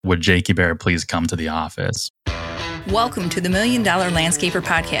would Jakey Bear please come to the office? Welcome to the $1 Million Landscaper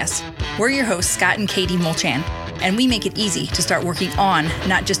Podcast. We're your hosts, Scott and Katie Mulchan, and we make it easy to start working on,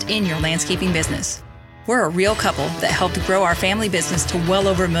 not just in your landscaping business. We're a real couple that helped grow our family business to well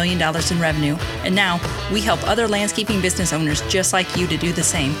over $1 million in revenue, and now we help other landscaping business owners just like you to do the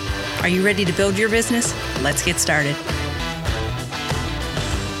same. Are you ready to build your business? Let's get started.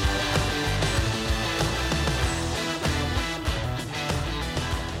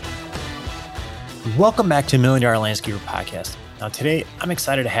 Welcome back to $1 Million Landscaper Podcast. Now today, I'm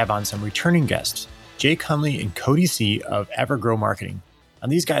excited to have on some returning guests, Jake Hundley and Cody C. of Evergrow Marketing. Now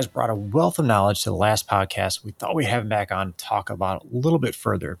these guys brought a wealth of knowledge to the last podcast. We thought we'd have them back on to talk about it a little bit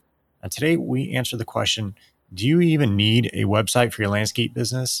further. And today we answer the question, do you even need a website for your landscape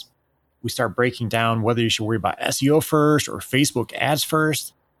business? We start breaking down whether you should worry about SEO first or Facebook ads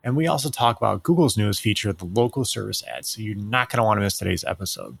first. And we also talk about Google's newest feature, the local service ads. So you're not going to want to miss today's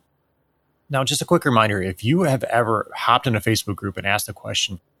episode. Now, just a quick reminder, if you have ever hopped in a Facebook group and asked the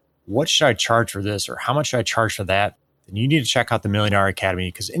question, what should I charge for this or how much should I charge for that? Then you need to check out the $1 Million Academy,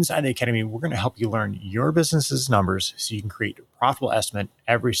 because inside the Academy, we're going to help you learn your business's numbers so you can create a profitable estimate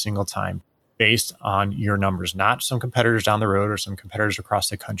every single time based on your numbers, not some competitors down the road or some competitors across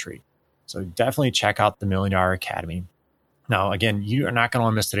the country. So definitely check out the $1 Million Academy. Now, again, you are not going to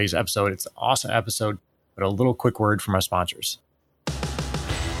want to miss today's episode. It's an awesome episode, but a little quick word from our sponsors.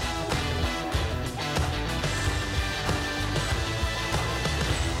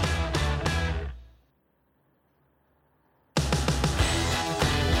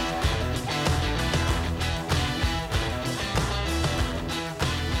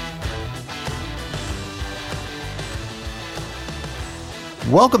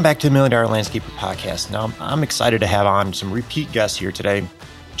 Welcome back to the $1 Million Landscaper Podcast. Now, I'm excited to have on some repeat guests here today,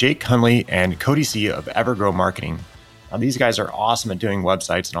 Jake Hundley and Cody C. of Evergrow Marketing. Now, these guys are awesome at doing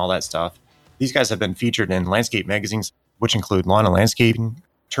websites and all that stuff. These guys have been featured in landscape magazines, which include Lawn and Landscaping,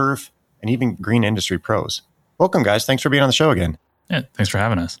 Turf, and even Green Industry Pros. Welcome, guys. Thanks for being on the show again. Yeah, thanks for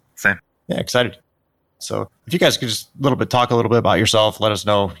having us. Same. Yeah, excited. So if you guys could just talk a little bit about yourself, let us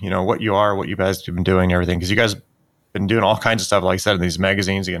know, what you are, what you guys have been doing and everything, because you guys been doing all kinds of stuff, like I said, in these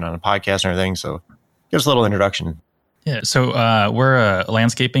magazines, again, on a podcast and everything. So give us a little introduction. Yeah. So we're a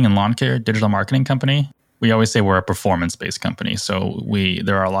landscaping and lawn care digital marketing company. We always say we're a performance-based company. So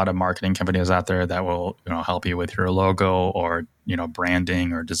there are a lot of marketing companies out there that will, help you with your logo or,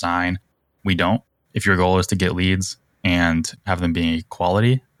 branding or design. We don't. If your goal is to get leads and have them be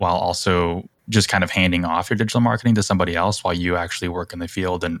quality while also just kind of handing off your digital marketing to somebody else while you actually work in the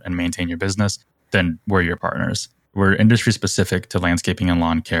field and maintain your business, then we're your partners. We're industry specific to landscaping and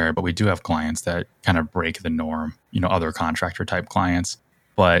lawn care, but we do have clients that kind of break the norm, other contractor type clients.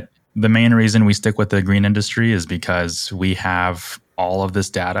 But the main reason we stick with the green industry is because we have all of this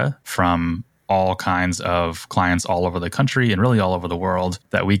data from all kinds of clients all over the country and really all over the world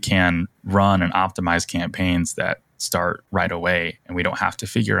that we can run and optimize campaigns that start right away, and we don't have to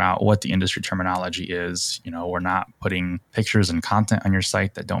figure out what the industry terminology is. We're not putting pictures and content on your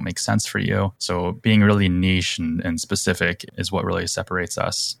site that don't make sense for you. So being really niche and specific is what really separates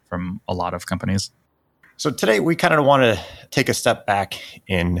us from a lot of companies. So today we kind of want to take a step back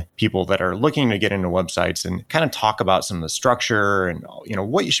in people that are looking to get into websites and kind of talk about some of the structure and,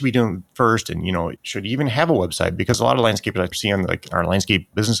 what you should be doing first. And, should you even have a website? Because a lot of landscapers I see on our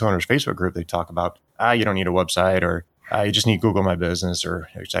landscape business owners Facebook group, they talk about, you don't need a website, or you just need Google My Business, or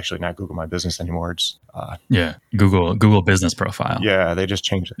it's actually not Google My Business anymore. It's Google Business Profile. Yeah, they just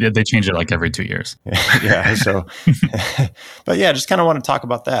changed it. Yeah, they change it like every 2 years. Yeah. So, but yeah, just kind of want to talk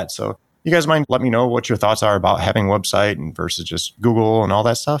about that. So you guys mind let me know what your thoughts are about having a website and versus just Google and all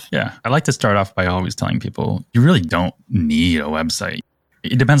that stuff? Yeah, I like to start off by always telling people you really don't need a website.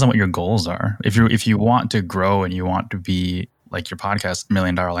 It depends on what your goals are. If you want to grow and you want to be like your podcast, $1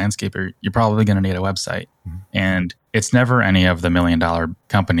 Million Landscaper, you're probably going to need a website. Mm-hmm. And it's never any of the $1 million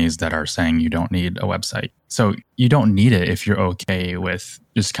companies that are saying you don't need a website. So you don't need it if you're okay with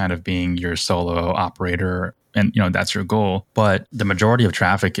just kind of being your solo operator and that's your goal. But the majority of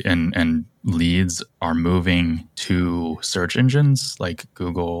traffic and leads are moving to search engines like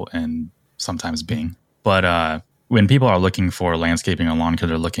Google and sometimes Bing. But when people are looking for landscaping or lawn care,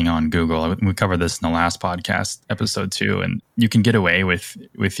 they're looking on Google. We covered this in the last podcast, episode 2, and you can get away with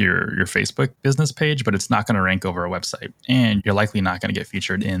your Facebook business page, but it's not going to rank over a website. And you're likely not going to get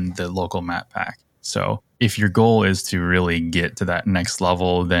featured in the local map pack. So if your goal is to really get to that next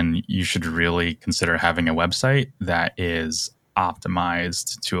level, then you should really consider having a website that is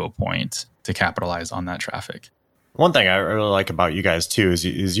optimized to a point to capitalize on that traffic. One thing I really like about you guys too is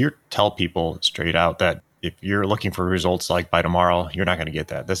you tell people straight out that if you're looking for results like by tomorrow, you're not going to get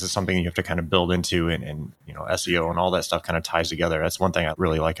that. This is something you have to kind of build into, and SEO and all that stuff kind of ties together. That's one thing I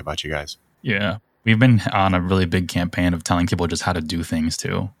really like about you guys. Yeah. We've been on a really big campaign of telling people just how to do things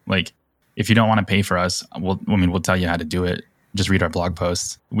too. Like, if you don't want to pay for us, we'll tell you how to do it. Just read our blog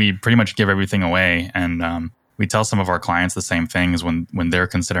posts. We pretty much give everything away. And we tell some of our clients the same things when they're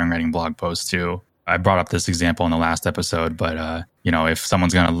considering writing blog posts too. I brought up this example in the last episode, but if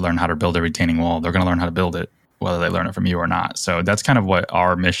someone's going to learn how to build a retaining wall, they're going to learn how to build it, whether they learn it from you or not. So that's kind of what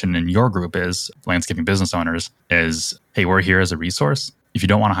our mission in your group is, landscaping business owners, is, hey, we're here as a resource. If you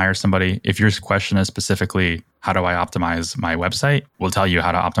don't want to hire somebody, if your question is specifically, how do I optimize my website? We'll tell you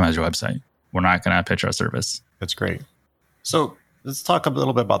how to optimize your website. We're not going to pitch our service. That's great. So let's talk a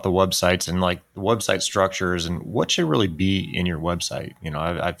little bit about the websites and like the website structures and what should really be in your website.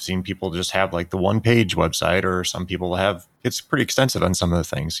 I've seen people just have like the one page website, or some people it's pretty extensive on some of the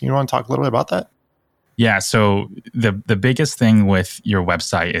things. You want to talk a little bit about that? Yeah. So the biggest thing with your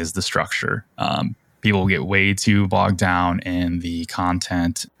website is the structure. People get way too bogged down in the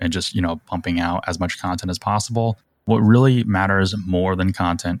content and just, pumping out as much content as possible. What really matters more than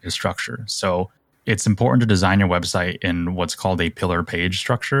content is structure. So it's important to design your website in what's called a pillar page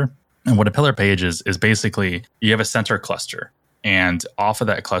structure. And what a pillar page is basically you have a center cluster, and off of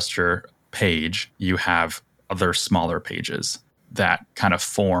that cluster page, you have other smaller pages that kind of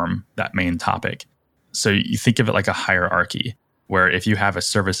form that main topic. So you think of it like a hierarchy, where if you have a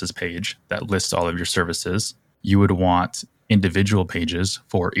services page that lists all of your services, you would want individual pages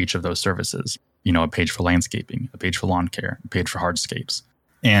for each of those services. A page for landscaping, a page for lawn care, a page for hardscapes.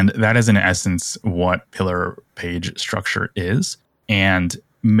 And that is in essence what pillar page structure is. And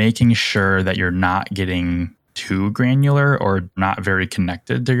making sure that you're not getting too granular or not very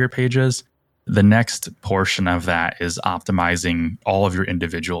connected to your pages. The next portion of that is optimizing all of your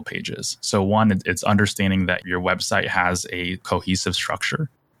individual pages. So one, it's understanding that your website has a cohesive structure,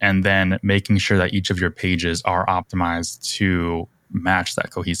 and then making sure that each of your pages are optimized to match that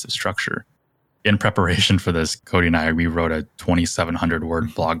cohesive structure. In preparation for this, Cody and I, we wrote a 2,700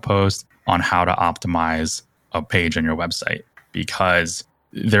 word blog post on how to optimize a page on your website, because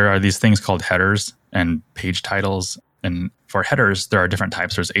there are these things called headers and page titles. And for headers, there are different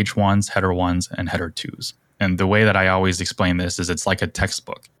types. There's H1s, header 1s, and header 2s. And the way that I always explain this is it's like a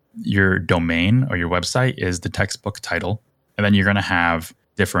textbook. Your domain or your website is the textbook title. And then you're going to have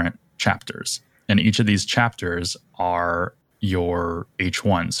different chapters. And each of these chapters are your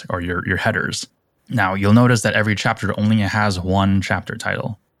H1s or your headers. Now, you'll notice that every chapter only has one chapter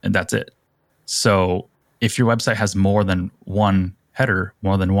title, and that's it. So if your website has more than one header,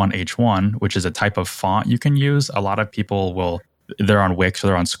 more than one H1, which is a type of font you can use, a lot of people they're on Wix or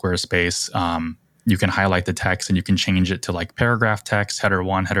they're on Squarespace. You can highlight the text and you can change it to like paragraph text, header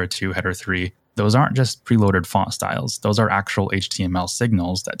 1, header 2, header 3. Those aren't just preloaded font styles. Those are actual HTML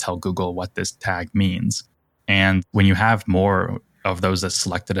signals that tell Google what this tag means. And when you have more of those that's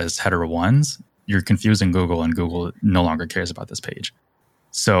selected as header 1s, you're confusing Google, and Google no longer cares about this page.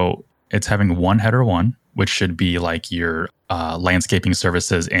 So it's having one header 1, which should be like your landscaping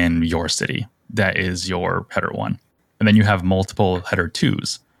services in your city. That is your header 1. And then you have multiple header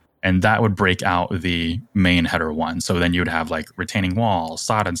 2s, and that would break out the main header 1. So then you would have like retaining wall,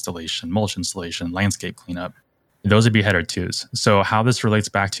 sod installation, mulch installation, landscape cleanup. Those would be header 2s. So how this relates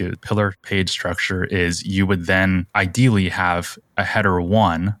back to pillar page structure is you would then ideally have a header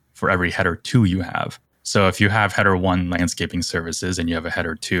 1 for every header 2 you have. So if you have header 1 landscaping services and you have a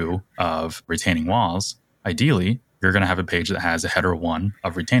header 2 of retaining walls, ideally you're going to have a page that has a header 1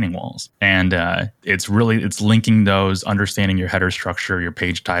 of retaining walls. And it's linking those, understanding your header structure, your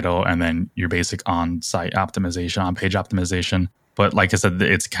page title, and then your basic on-site optimization, on-page optimization. But like I said,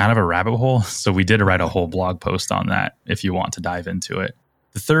 it's kind of a rabbit hole. So we did write a whole blog post on that if you want to dive into it.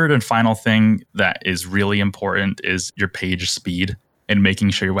 The third and final thing that is really important is your page speed and making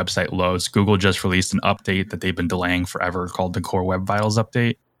sure your website loads. Google just released an update that they've been delaying forever called the Core Web Vitals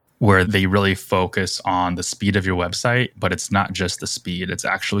update, where they really focus on the speed of your website, but it's not just the speed, it's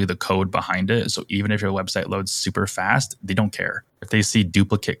actually the code behind it. So even if your website loads super fast, they don't care. If they see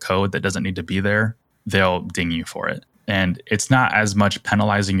duplicate code that doesn't need to be there, they'll ding you for it. And it's not as much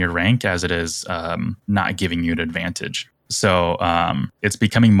penalizing your rank as it is not giving you an advantage. So it's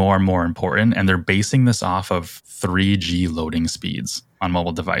becoming more and more important. And they're basing this off of 3G loading speeds on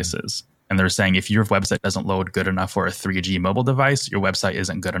mobile devices. And they're saying if your website doesn't load good enough for a 3G mobile device, your website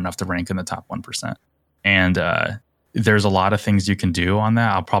isn't good enough to rank in the top 1%. And there's a lot of things you can do on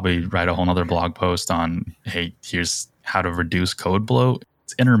that. I'll probably write a whole nother blog post on, hey, here's how to reduce code bloat.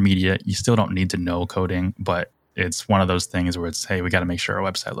 It's intermediate. You still don't need to know coding, but it's one of those things where it's, hey, we got to make sure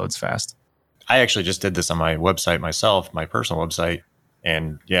our website loads fast. I actually just did this on my website myself, my personal website.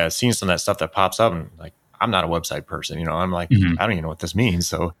 And yeah, seeing some of that stuff that pops up, and like, I'm not a website person, I'm like, I don't even know what this means.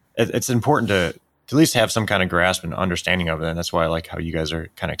 So it's important to at least have some kind of grasp and understanding of it. And that's why I like how you guys are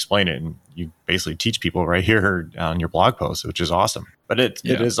kind of explain it. And you basically teach people right here on your blog post, which is awesome. But it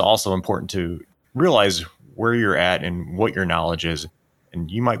is also important to realize where you're at and what your knowledge is. And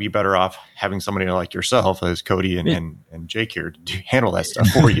you might be better off having somebody like yourself, as Cody and Jake here, to handle that stuff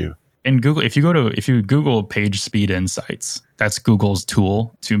for you. In Google, if you Google Page Speed Insights, that's Google's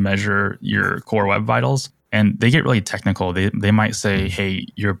tool to measure your core web vitals. And they get really technical. They might say, hey,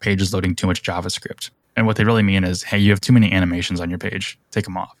 your page is loading too much JavaScript. And what they really mean is, hey, you have too many animations on your page. Take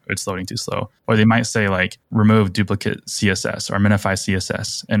them off. It's loading too slow. Or they might say like, remove duplicate CSS or minify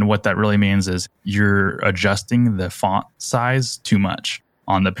CSS. And what that really means is you're adjusting the font size too much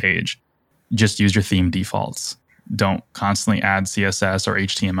on the page. Just use your theme defaults. Don't constantly add CSS or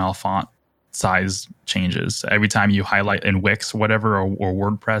HTML font size changes. Every time you highlight in Wix, whatever, or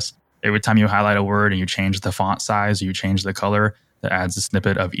WordPress, every time you highlight a word and you change the font size, you change the color, that adds a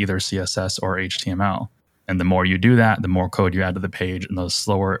snippet of either CSS or HTML. And the more you do that, the more code you add to the page, and the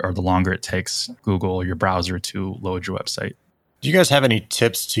slower or the longer it takes Google or your browser to load your website. Do you guys have any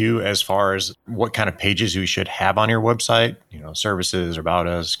tips too, as far as what kind of pages you should have on your website? Services, about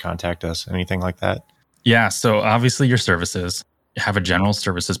us, contact us, anything like that? Yeah. So obviously your services have a general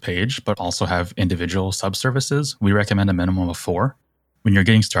services page, but also have individual sub-services. We recommend a minimum of 4. When you're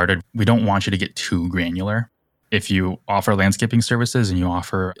getting started, we don't want you to get too granular. If you offer landscaping services and you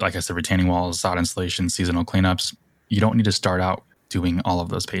offer, like I said, retaining walls, sod installation, seasonal cleanups, you don't need to start out doing all of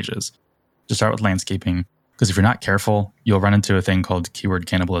those pages. Just start with landscaping, because if you're not careful, you'll run into a thing called keyword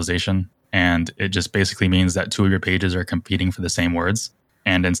cannibalization. And it just basically means that 2 of your pages are competing for the same words.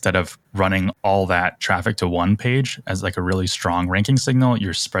 And instead of running all that traffic to one page as like a really strong ranking signal,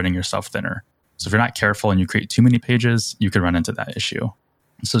 you're spreading yourself thinner. So if you're not careful and you create too many pages, you could run into that issue.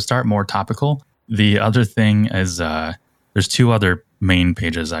 So start more topical. The other thing is there's 2 other main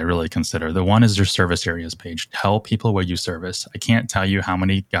pages I really consider. The one is your service areas page. Tell people what you service. I can't tell you how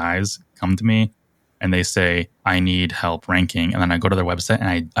many guys come to me and they say, I need help ranking. And then I go to their website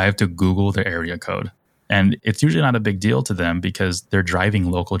and I have to Google their area code. And it's usually not a big deal to them because they're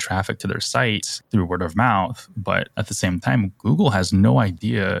driving local traffic to their site through word of mouth. But at the same time, Google has no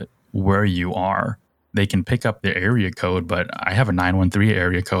idea where you are. They can pick up the area code, but I have a 913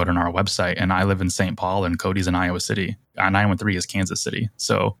 area code on our website, and I live in St. Paul and Cody's in Iowa City. 913 is Kansas City.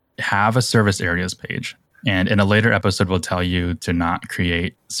 So have a service areas page. And in a later episode, we'll tell you to not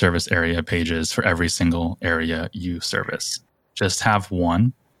create service area pages for every single area you service. Just have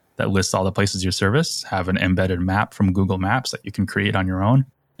one that lists all the places you service, have an embedded map from Google Maps that you can create on your own,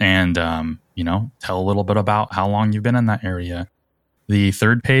 and tell a little bit about how long you've been in that area. The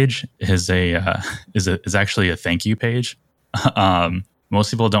third page is actually a thank you page. Most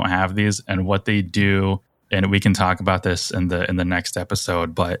people don't have these, and what they do, and we can talk about this in the next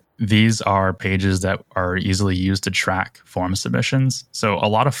episode, but these are pages that are easily used to track form submissions. So a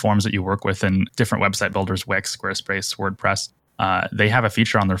lot of forms that you work with in different website builders, Wix, Squarespace, WordPress, they have a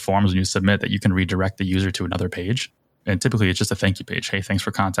feature on their forms when you submit that you can redirect the user to another page. And typically it's just a thank you page. Hey, thanks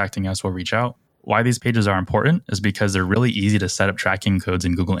for contacting us. We'll reach out. Why these pages are important is because they're really easy to set up tracking codes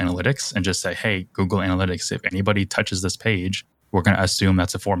in Google Analytics and just say, hey, Google Analytics, if anybody touches this page, we're going to assume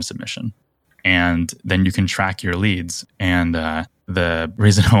that's a form submission. And then you can track your leads. And the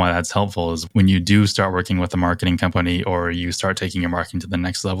reason why that's helpful is when you do start working with a marketing company or you start taking your marketing to the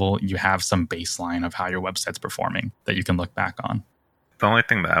next level, you have some baseline of how your website's performing that you can look back on. The only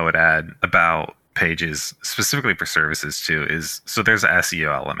thing that I would add about pages, specifically for services too, is so there's an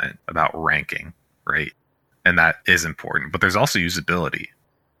SEO element about ranking, right? And that is important, but there's also usability.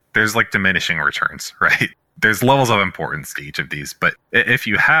 There's like diminishing returns, right? There's levels of importance to each of these, but if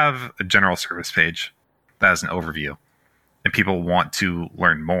you have a general service page that has an overview and people want to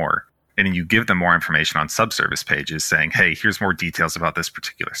learn more, and you give them more information on subservice pages saying, hey, here's more details about this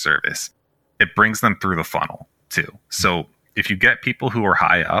particular service, it brings them through the funnel too. So if you get people who are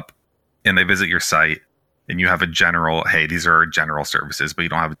high up and they visit your site and you have a general, hey, these are general services, but you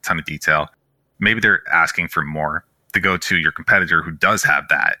don't have a ton of detail, maybe they're asking for more to go to your competitor who does have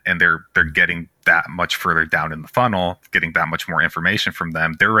that, and they're getting that much further down in the funnel, getting that much more information from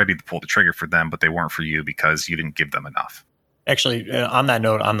them. They're ready to pull the trigger for them, but they weren't for you because you didn't give them enough. Actually, on that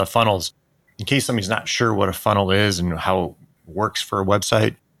note, on the funnels, in case somebody's not sure what a funnel is and how it works for a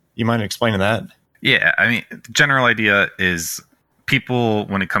website, you mind explaining that? Yeah, I mean, the general idea is people,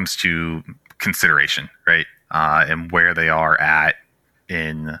 when it comes to consideration, right, and where they are at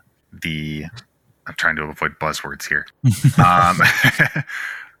in the, I'm trying to avoid buzzwords here,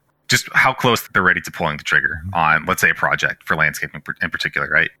 just how close they're ready to pulling the trigger on, let's say, a project for landscaping in particular,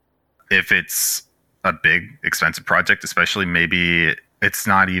 right? If it's a big, expensive project, especially, maybe it's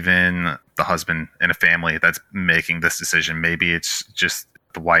not even the husband in a family that's making this decision. Maybe it's just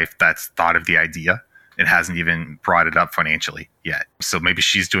the wife that's thought of the idea and hasn't even brought it up financially yet. So maybe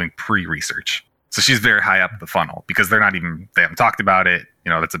she's doing pre-research. So she's very high up the funnel because they haven't talked about it.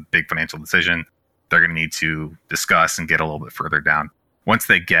 That's a big financial decision. They're going to need to discuss and get a little bit further down. Once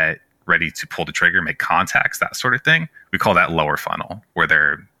they get ready to pull the trigger, make contacts, that sort of thing, we call that lower funnel, where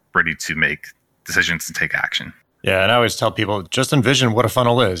they're ready to make decisions and take action. Yeah, and I always tell people, just envision what a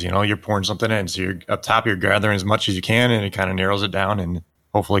funnel is. You're pouring something in. So you're up top, you're gathering as much as you can, and it kind of narrows it down and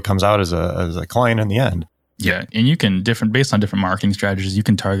hopefully comes out as a client in the end. Yeah, and you can, based on different marketing strategies, you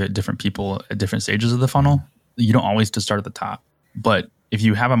can target different people at different stages of the funnel. You don't always just start at the top. But if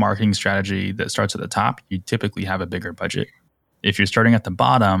you have a marketing strategy that starts at the top, you typically have a bigger budget. If you're starting at the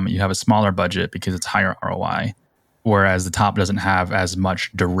bottom, you have a smaller budget because it's higher ROI, whereas the top doesn't have as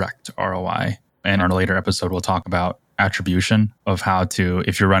much direct ROI. And in a later episode, we'll talk about attribution of how to,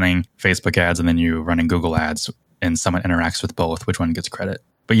 if you're running Facebook ads and then you're running Google ads and someone interacts with both, which one gets credit.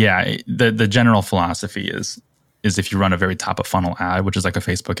 But yeah, the general philosophy is if you run a very top of funnel ad, which is like a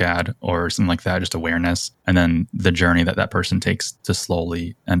Facebook ad or something like that, just awareness, and then the journey that person takes to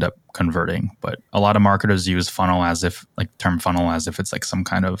slowly end up converting. But a lot of marketers use funnel as if, like term funnel as if it's like some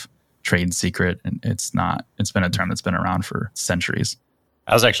kind of trade secret, and it's not. It's been a term that's been around for centuries.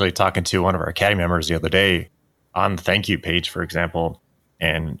 I was actually talking to one of our Academy members the other day on the thank you page, for example,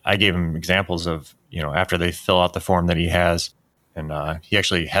 and I gave him examples of, after they fill out the form that he has, and he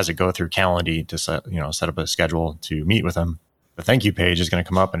actually has it go through Calendly to set up a schedule to meet with him. The thank you page is going to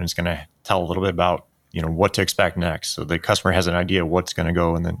come up and it's going to tell a little bit about, what to expect next. So the customer has an idea of what's going to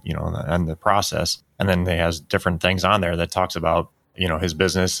go and then, and the process. And then they has different things on there that talks about, his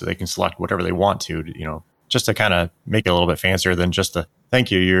business. So they can select whatever they want to, just to kind of make it a little bit fancier than just a thank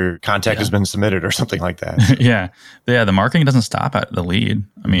you, your contact has been submitted or something like that. Yeah. The marketing doesn't stop at the lead.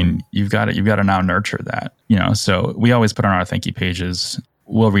 I mean, you've got to now nurture that, so we always put on our thank you pages,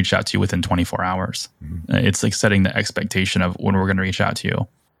 we'll reach out to you within 24 hours. Mm-hmm. It's like setting the expectation of when we're going to reach out to you.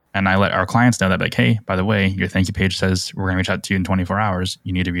 And I let our clients know that, like, hey, by the way, your thank you page says we're going to reach out to you in 24 hours.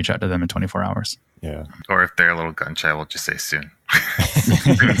 You need to reach out to them in 24 hours. Yeah. Or if they're a little gun shy, we'll just say soon.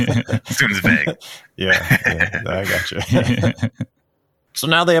 Soon is vague. Yeah, I got you. So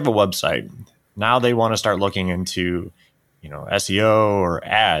now they have a website. Now they want to start looking into, SEO or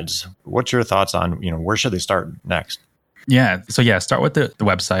ads. What's your thoughts on, where should they start next? Yeah. So start with the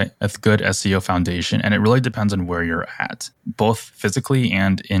website, a good SEO foundation. And it really depends on where you're at, both physically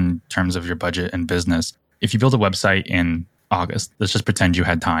and in terms of your budget and business. If you build a website in August, let's just pretend you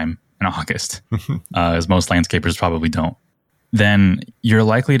had time in August, as most landscapers probably don't. Then you're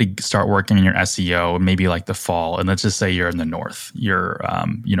likely to start working in your SEO maybe like the fall. And let's just say you're in the north. You're,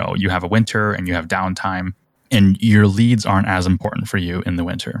 you have a winter and you have downtime and your leads aren't as important for you in the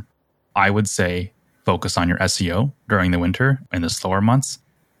winter. I would say focus on your SEO during the winter and the slower months.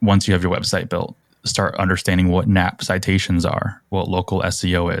 Once you have your website built, start understanding what NAP citations are, what local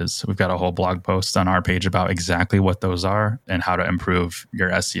SEO is. We've got a whole blog post on our page about exactly what those are and how to improve your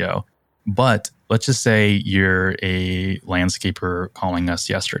SEO. But let's just say you're a landscaper calling us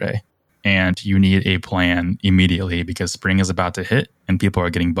yesterday and you need a plan immediately because spring is about to hit and people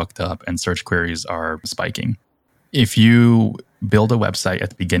are getting booked up and search queries are spiking. If you build a website at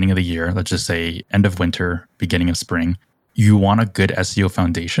the beginning of the year, let's just say end of winter, beginning of spring, you want a good SEO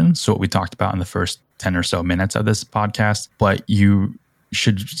foundation. So what we talked about in the first 10 or so minutes of this podcast, but you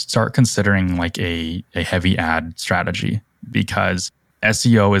should start considering like a heavy ad strategy because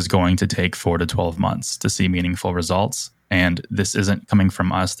SEO is going to take 4 to 12 months to see meaningful results. And this isn't coming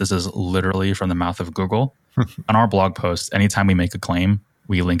from us. This is literally from the mouth of Google. On our blog post, anytime we make a claim,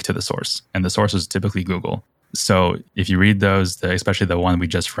 we link to the source. And the source is typically Google. So if you read those, especially the one we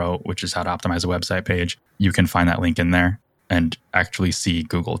just wrote, which is how to optimize a website page, you can find that link in there and actually see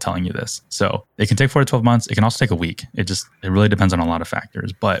Google telling you this. So it can take 4 to 12 months. It can also take a week. It really depends on a lot of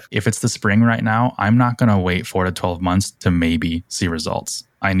factors. But if it's the spring right now, I'm not going to wait 4 to 12 months to maybe see results.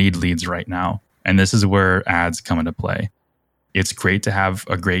 I need leads right now. And this is where ads come into play. It's great to have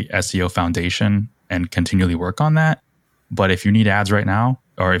a great SEO foundation and continually work on that. But if you need ads right now,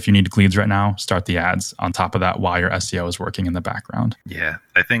 or if you need leads right now, start the ads on top of that while your SEO is working in the background. Yeah,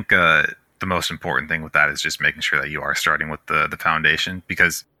 I think the most important thing with that is just making sure that you are starting with the foundation.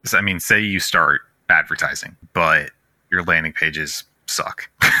 Because, I mean, say you start advertising, but your landing pages suck.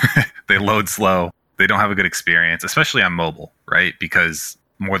 They load slow. They don't have a good experience, especially on mobile, right? Because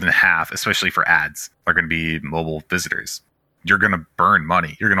more than half, especially for ads, are going to be mobile visitors. you're going to burn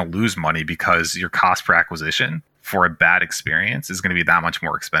money. You're going to lose money because your cost per acquisition for a bad experience is going to be that much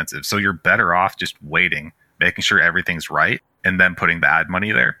more expensive. So you're better off just waiting, making sure everything's right, and then putting the ad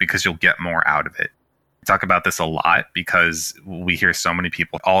money there because you'll get more out of it. We talk about this a lot because we hear so many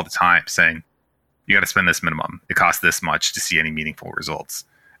people all the time saying, you got to spend this minimum. It costs this much to see any meaningful results.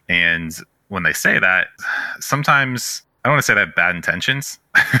 And when they say that, sometimes I don't want to say they have bad intentions,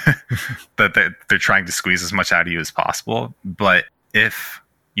 that they're trying to squeeze as much out of you as possible. But if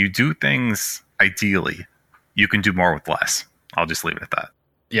you do things ideally, you can do more with less. I'll just leave it at that.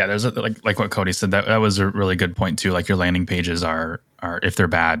 Yeah, there's like what Cody said. That was a really good point too. Like your landing pages are if they're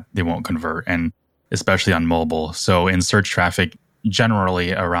bad, they won't convert, and especially on mobile. So in search traffic,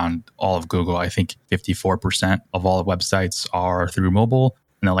 generally around all of Google, I think 54% of all websites are through mobile.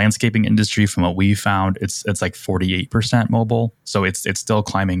 In the landscaping industry, from what we found, it's like 48% mobile. So it's still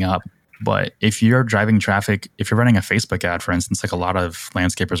climbing up. But if you're driving traffic, if you're running a Facebook ad, for instance, like a lot of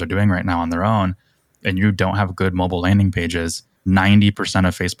landscapers are doing right now on their own, and you don't have good mobile landing pages, 90%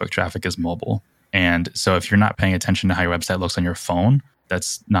 of Facebook traffic is mobile. And so if you're not paying attention to how your website looks on your phone,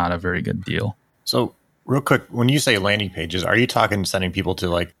 that's not a very good deal. So real quick, when you say landing pages, are you talking sending people to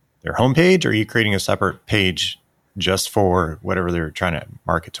like their homepage, or are you creating a separate page just for whatever they're trying to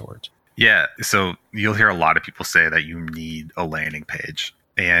market towards? Yeah. So you'll hear a lot of people say that you need a landing page.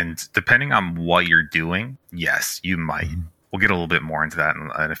 And depending on what you're doing, yes, you might. Mm-hmm. We'll get a little bit more into that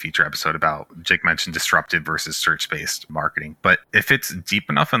in a future episode about, Jake mentioned disruptive versus search-based marketing. But if it's deep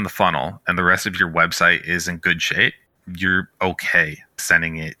enough in the funnel and the rest of your website is in good shape, you're okay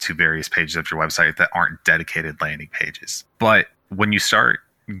sending it to various pages of your website that aren't dedicated landing pages. But when you start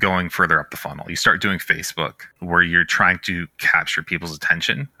going further up the funnel, you start doing Facebook, where you're trying to capture people's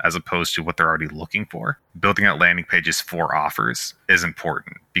attention as opposed to what they're already looking for. Building out landing pages for offers is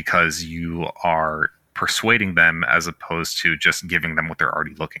important because you are persuading them as opposed to just giving them what they're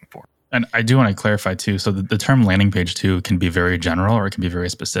already looking for. And I do want to clarify too. So the term landing page too can be very general or it can be very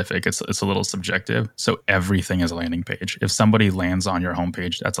specific. It's a little subjective. So everything is a landing page. If somebody lands on your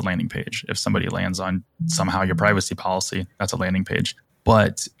homepage, that's a landing page. If somebody lands on somehow your privacy policy, that's a landing page.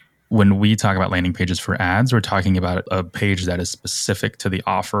 But when we talk about landing pages for ads, we're talking about a page that is specific to the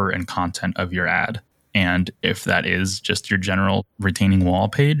offer and content of your ad. And if that is just your general retaining wall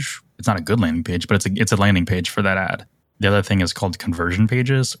page, it's not a good landing page, but it's a landing page for that ad. The other thing is called conversion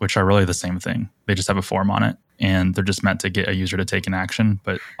pages, which are really the same thing. They just have a form on it, and they're just meant to get a user to take an action,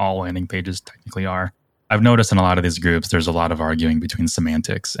 but all landing pages technically are. I've noticed in a lot of these groups, there's a lot of arguing between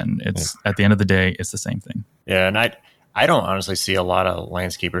semantics, and it's at the end of the day, it's the same thing. Yeah, and I don't honestly see a lot of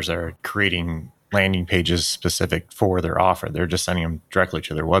landscapers that are creating landing pages specific for their offer. They're just sending them directly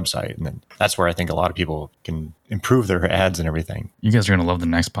to their website. And then that's where I think a lot of people can improve their ads and everything. You guys are going to love the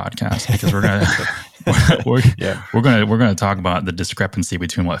next podcast because we're going to talk about the discrepancy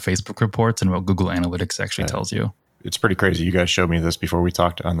between what Facebook reports and what Google Analytics actually tells you. It's pretty crazy. You guys showed me this before we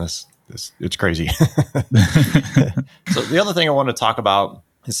talked on this. It's crazy. So the other thing I want to talk about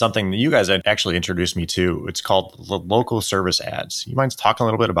is something that you guys had actually introduced me to. It's called local service ads. You mind talking a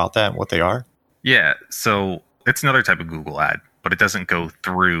little bit about that and what they are? Yeah, so it's another type of Google ad, but it doesn't go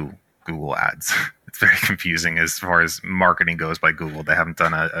through Google Ads. It's very confusing as far as marketing goes by Google. They haven't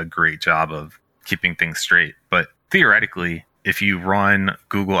done a great job of keeping things straight. But theoretically, if you run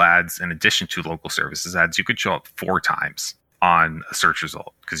Google Ads in addition to local services ads, you could show up 4 times on a search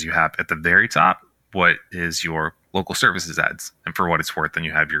result because you have at the very top what is your local services ads. And for what it's worth, then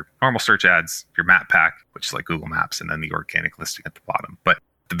you have your normal search ads, your map pack, which is like Google Maps, and then the organic listing at the bottom. But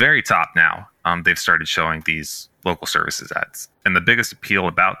the very top now, they've started showing these local services ads. And the biggest appeal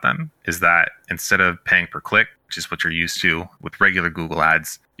about them is that instead of paying per click, which is what you're used to with regular Google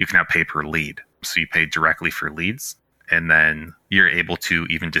ads, you can now pay per lead. So you pay directly for leads, and then you're able to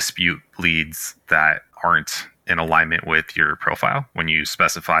even dispute leads that aren't in alignment with your profile when you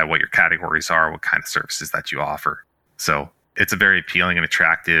specify what your categories are, what kind of services that you offer. So it's a very appealing and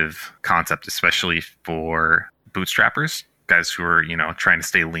attractive concept, especially for bootstrappers, guys who are, trying to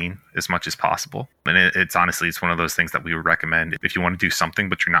stay lean as much as possible. And it's honestly, it's one of those things that we would recommend if you want to do something,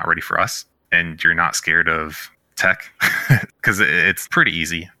 but you're not ready for us and you're not scared of tech, because it's pretty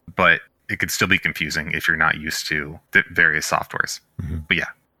easy, but it could still be confusing if you're not used to the various softwares. Mm-hmm. But yeah.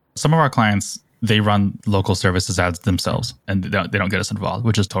 Some of our clients, they run local services ads themselves and they don't get us involved,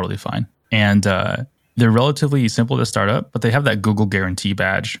 which is totally fine. And they're relatively simple to start up, but they have that Google guarantee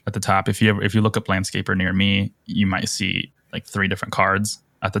badge at the top. If you look up landscaper near me, you might see like 3 different cards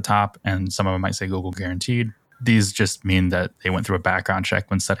at the top, and some of them might say Google guaranteed. These just mean that they went through a background check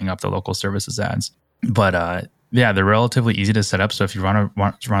when setting up the local services ads. But yeah, they're relatively easy to set up. So if you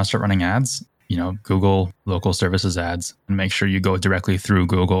want to start running ads, Google local services ads and make sure you go directly through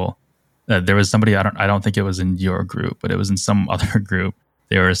Google. There was somebody, I don't think it was in your group, but it was in some other group.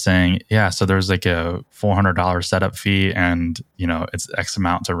 They were saying, yeah, so there's like a $400 setup fee and, it's X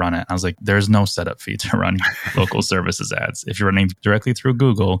amount to run it. I was like, there's no setup fee to run local services ads. If you're running directly through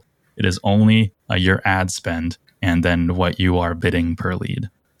Google, it is only your ad spend and then what you are bidding per lead.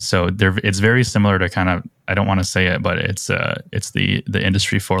 So it's very similar to kind of, I don't want to say it, but it's the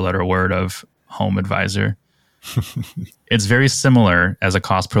industry 4-letter word of Home Advisor. It's very similar as a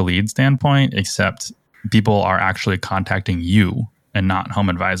cost per lead standpoint, except people are actually contacting you and not Home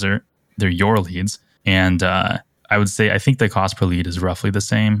Advisor. They're your leads. And I would say, I think the cost per lead is roughly the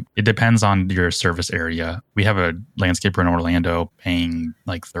same. It depends on your service area. We have a landscaper in Orlando paying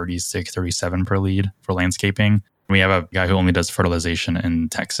like $36, $37 per lead for landscaping. We have a guy who only does fertilization in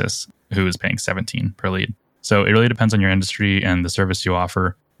Texas who is paying $17 per lead. So it really depends on your industry and the service you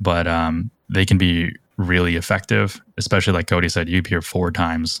offer, but they can be really effective, especially like Cody said, you appear 4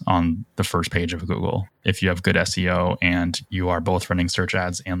 times on the first page of Google if you have good SEO and you are both running search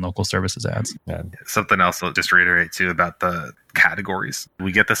ads and local services ads. Yeah. Something else I'll just reiterate too about the categories.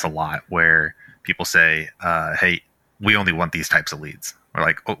 We get this a lot where people say, hey, we only want these types of leads. We're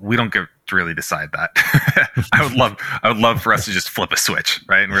like, oh, we don't get to really decide that. I would love for us to just flip a switch,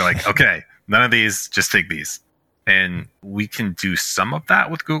 right? And we're like, okay, none of these, just take these. And we can do some of that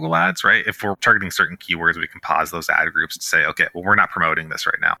with Google Ads, right? If we're targeting certain keywords, we can pause those ad groups and say, okay, well, we're not promoting this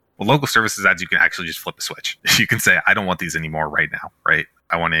right now. Well, local services ads, you can actually just flip a switch. You can say, I don't want these anymore right now, right?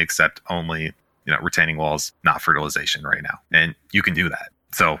 I want to accept only, retaining walls, not fertilization right now. And you can do that.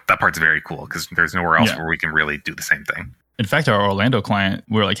 So that part's very cool because there's nowhere else where we can really do the same thing. In fact, our Orlando client,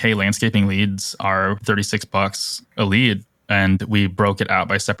 we're like, hey, landscaping leads are $36 a lead. And we broke it out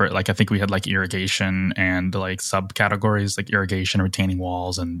by separate, like I think we had like irrigation and like subcategories, like irrigation, retaining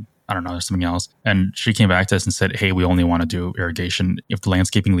walls, and I don't know, there's something else. And she came back to us and said, hey, we only want to do irrigation. If the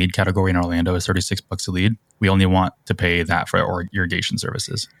landscaping lead category in Orlando is $36 a lead, we only want to pay that for our irrigation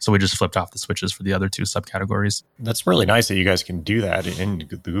services. So we just flipped off the switches for the other 2 subcategories. That's really nice that you guys can do that in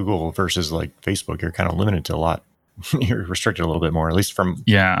Google versus like Facebook. You're kind of limited to a lot. You're restricted a little bit more, at least from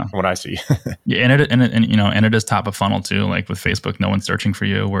what I see. Yeah, and it is top of funnel too. Like with Facebook, no one's searching for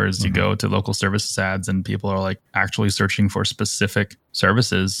you, whereas you go to local services ads and people are like actually searching for specific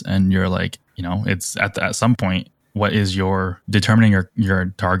services, and you're like, it's at some point, what is determining your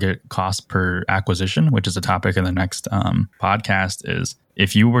target cost per acquisition, which is a topic in the next podcast. Is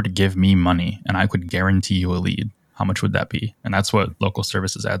if you were to give me money and I could guarantee you a lead, how much would that be? And that's what local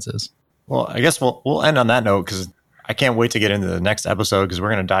services ads is. Well, I guess we'll end on that note because I can't wait to get into the next episode because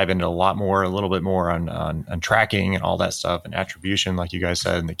we're going to dive into a little bit more on tracking and all that stuff and attribution, like you guys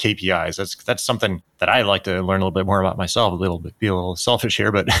said, and the KPIs. That's something that I like to learn a little bit more about myself. Be a little selfish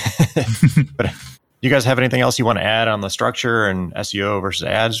here, but but you guys have anything else you want to add on the structure and SEO versus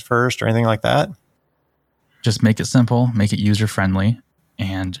ads first or anything like that? Just make it simple, make it user friendly,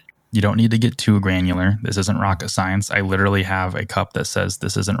 and you don't need to get too granular. This isn't rocket science. I literally have a cup that says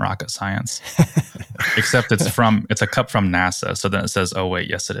this isn't rocket science, except it's a cup from NASA. So then it says, oh wait,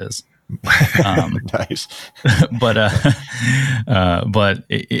 yes it is. Nice. But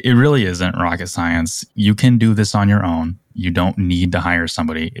it really isn't rocket science. You can do this on your own. You don't need to hire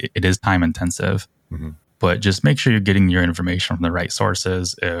somebody. It is time intensive, but just make sure you're getting your information from the right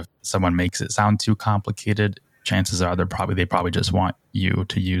sources. If someone makes it sound too complicated, chances are they probably just want you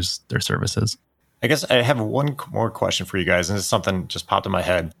to use their services. I guess I have one more question for you guys, and this is something just popped in my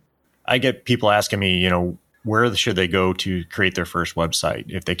head. I get people asking me, where should they go to create their first website?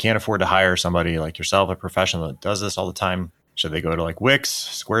 If they can't afford to hire somebody like yourself, a professional that does this all the time, should they go to like Wix,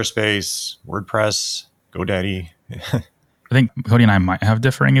 Squarespace, WordPress, GoDaddy? I think Cody and I might have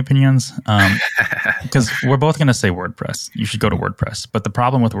differing opinions because we're both going to say WordPress. You should go to WordPress. But the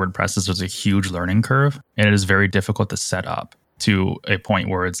problem with WordPress is there's a huge learning curve and it is very difficult to set up to a point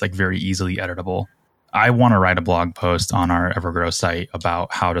where it's like very easily editable. I want to write a blog post on our Evergrow site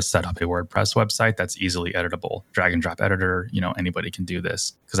about how to set up a WordPress website that's easily editable. Drag and drop editor, anybody can do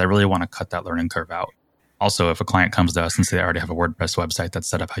this because I really want to cut that learning curve out. Also, if a client comes to us and say they already have a WordPress website that's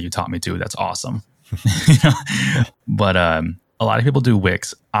set up how you taught me to, that's awesome. But a lot of people do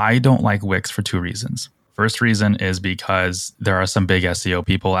Wix. I don't like Wix for 2 reasons. First reason is because there are some big SEO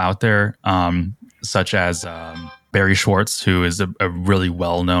people out there, such as Barry Schwartz, who is a really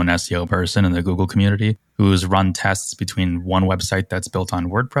well-known SEO person in the Google community, who's run tests between one website that's built on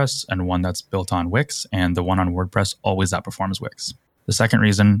WordPress and one that's built on Wix, and the one on WordPress always outperforms Wix. The second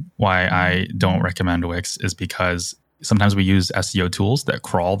reason why I don't recommend Wix is because sometimes we use SEO tools that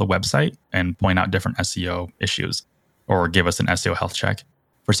crawl the website and point out different SEO issues or give us an SEO health check.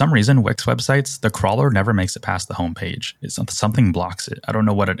 For some reason, Wix websites, the crawler never makes it past the homepage. Something blocks it. I don't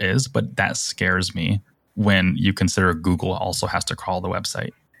know what it is, but that scares me when you consider Google also has to crawl the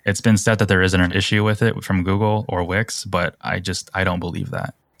website. It's been said that there isn't an issue with it from Google or Wix, but I don't believe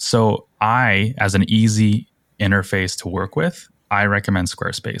that. So as an easy interface to work with, I recommend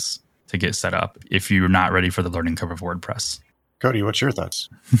Squarespace to get set up if you're not ready for the learning curve of WordPress. Cody, what's your thoughts?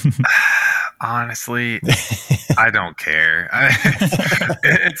 Honestly, I don't care.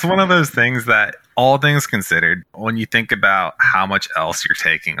 It's one of those things that, all things considered, when you think about how much else you're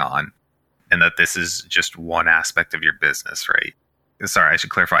taking on and that this is just one aspect of your business, right? Sorry, I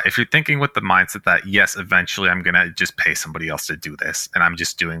should clarify. If you're thinking with the mindset that, yes, eventually I'm going to just pay somebody else to do this and I'm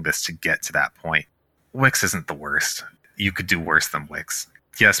just doing this to get to that point, Wix isn't the worst. You could do worse than Wix.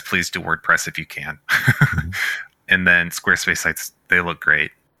 Yes, please do WordPress if you can. And then Squarespace sites, they look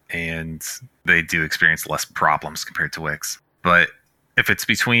great and they do experience less problems compared to Wix. But if it's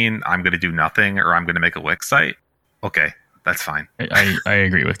between I'm going to do nothing or I'm going to make a Wix site, okay, that's fine. I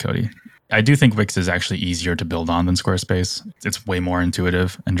agree with Cody. I do think Wix is actually easier to build on than Squarespace. It's way more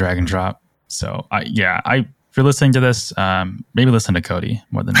intuitive and drag and drop. So if you're listening to this, maybe listen to Cody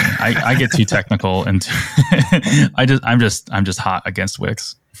more than me. I get too technical and I'm just hot against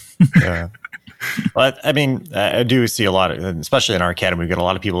Wix. Yeah. Well, I mean, I do see a lot of, especially in our academy, we get a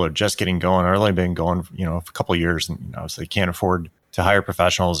lot of people who are just getting going, or only been going, for a couple of years, and so they can't afford to hire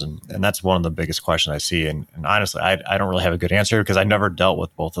professionals, and that's one of the biggest questions I see. And honestly, I don't really have a good answer because I never dealt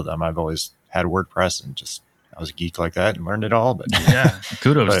with both of them. I've always had WordPress and I was a geek like that and learned it all. But yeah,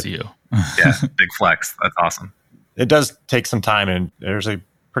 kudos to you. Yeah, big flex. That's awesome. It does take some time, and there's a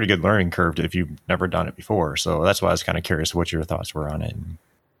pretty good learning curve if you've never done it before. So that's why I was kind of curious what your thoughts were on it.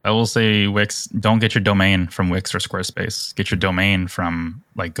 I will say Wix, don't get your domain from Wix or Squarespace. Get your domain from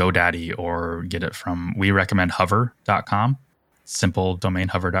like GoDaddy, or get it from, we recommend hover.com, simple domain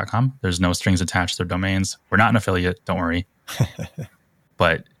hover.com. There's no strings attached to their domains. We're not an affiliate, don't worry.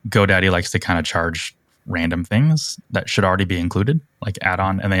 But GoDaddy likes to kind of charge random things that should already be included, like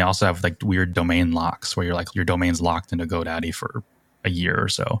add-on. And they also have like weird domain locks where you're like, your domain's locked into GoDaddy for a year or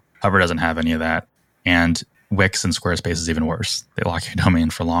so. Hover doesn't have any of that. And Wix and Squarespace is even worse. They lock your domain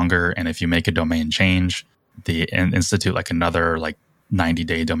for longer. And if you make a domain change, they institute like another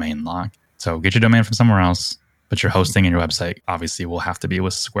 90-day domain lock. So get your domain from somewhere else, but your hosting and your website obviously will have to be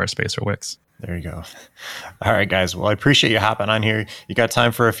with Squarespace or Wix. There you go. All right, guys. Well, I appreciate you hopping on here. You got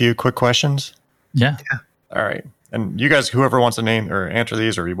time for a few quick questions? Yeah. All right. And you guys, whoever wants to name or answer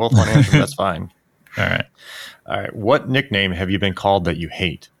these, or you both want to answer, that's fine. All right. What nickname have you been called that you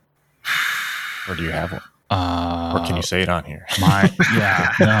hate? Or do you have one? Or can you say it on here?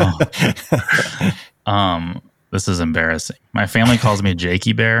 No. This is embarrassing. My family calls me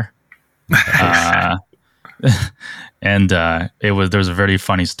Jakey Bear. And there was a very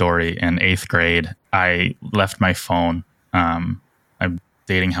funny story. In 8th grade, I left my phone. I'm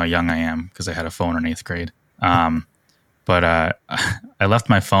dating how young I am because I had a phone in 8th grade. But I left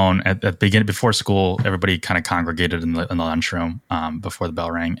my phone at the beginning, before school. Everybody kind of congregated in the lunchroom before the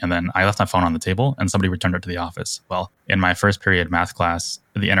bell rang. And then I left my phone on the table and somebody returned it to the office. Well, in my first period math class,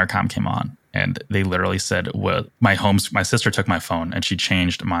 the intercom came on and they literally said, well, my sister took my phone and she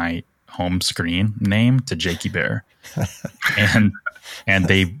changed my home screen name to Jakey Bear. and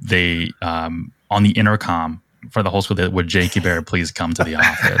they on the intercom for the whole school, would Jakey Bear please come to the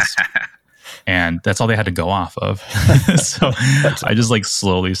office? And that's all they had to go off of. So I just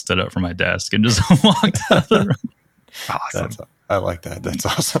slowly stood up from my desk and just walked out of the room. Awesome. I like that. That's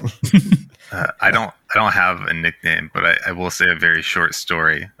awesome. I don't have a nickname, but I will say a very short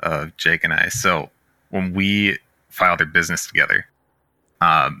story of Jake and I. So when we filed our business together,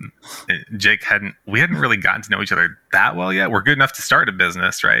 Jake we hadn't really gotten to know each other that well yet. We're good enough to start a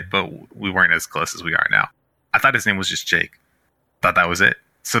business, right? But we weren't as close as we are now. I thought his name was just Jake. Thought that was it.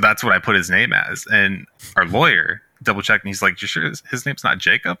 So that's what I put his name as. And our lawyer double checked and he's like, you sure his name's not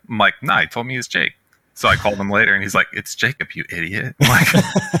Jacob? I'm like, nah, he told me it's Jake. So I called him later and he's like, it's Jacob, you idiot. I'm like,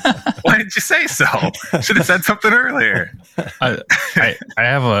 why didn't you say so? Should have said something earlier. I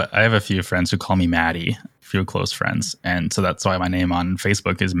have a few friends who call me Maddie, a few close friends. And so that's why my name on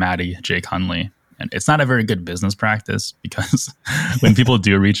Facebook is Maddie Jake Hunley. And it's not a very good business practice because when people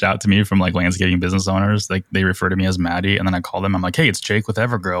do reach out to me from landscaping business owners, they refer to me as Maddie, and then I call them. I'm like, hey, it's Jake with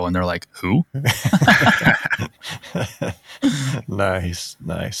Evergrow, and they're like, who? Nice.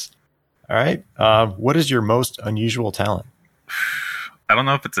 All right. What is your most unusual talent? I don't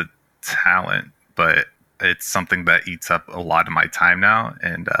know if it's a talent, but it's something that eats up a lot of my time now,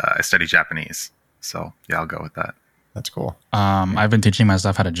 and I study Japanese. So yeah, I'll go with that. That's cool. I've been teaching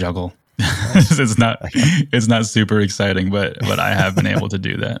myself how to juggle It's not super exciting, but I have been able to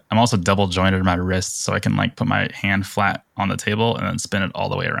do that. I'm also double jointed in my wrists, so I can like put my hand flat on the table and then spin it all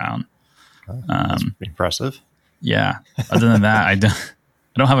the way around. That's impressive. Yeah. Other than that, I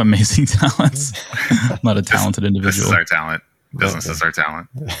don't have amazing talents. I'm not a talented individual. This is our talent. Business is our talent.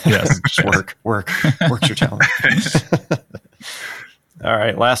 Yes. Just work's your talent. All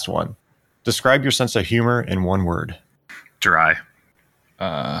right. Last one. Describe your sense of humor in one word. Dry.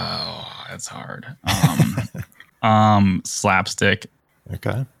 Oh, that's hard. Slapstick.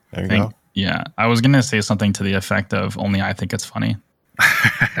 Okay. There you go. Yeah. I was going to say something to the effect of only I think it's funny.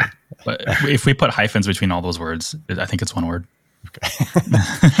 But if we put hyphens between all those words, I think it's one word. Okay.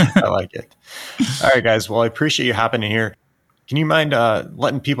 I like it. All right, guys. Well, I appreciate you hopping in here. Can you mind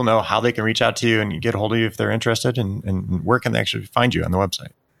letting people know how they can reach out to you and get a hold of you if they're interested, and where can they actually find you on the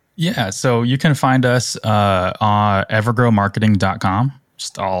website? Yeah. So you can find us on evergrowmarketing.com,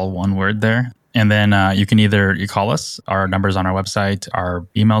 just all one word there. And then you call us. Our number's on our website, our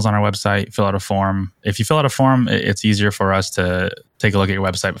email's on our website, fill out a form. If you fill out a form, it's easier for us to take a look at your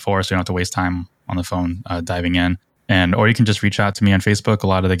website before, so you don't have to waste time on the phone diving in. Or you can just reach out to me on Facebook. A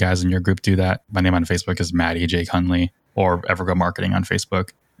lot of the guys in your group do that. My name on Facebook is Maddie Jake Hundley, or Evergrow Marketing on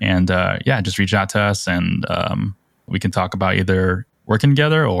Facebook. And just reach out to us, and we can talk about either working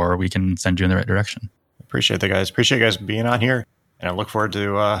together or we can send you in the right direction. Appreciate that, guys. Appreciate you guys being on here. And I look forward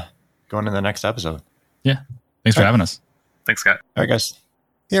to going to the next episode. Yeah. Thanks for having us. Thanks, Scott. All right, guys.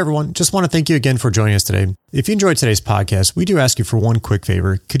 Hey, everyone. Just want to thank you again for joining us today. If you enjoyed today's podcast, we do ask you for one quick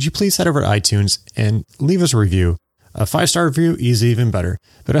favor. Could you please head over to iTunes and leave us a review? A 5-star review is even better,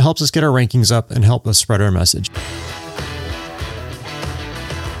 but it helps us get our rankings up and help us spread our message.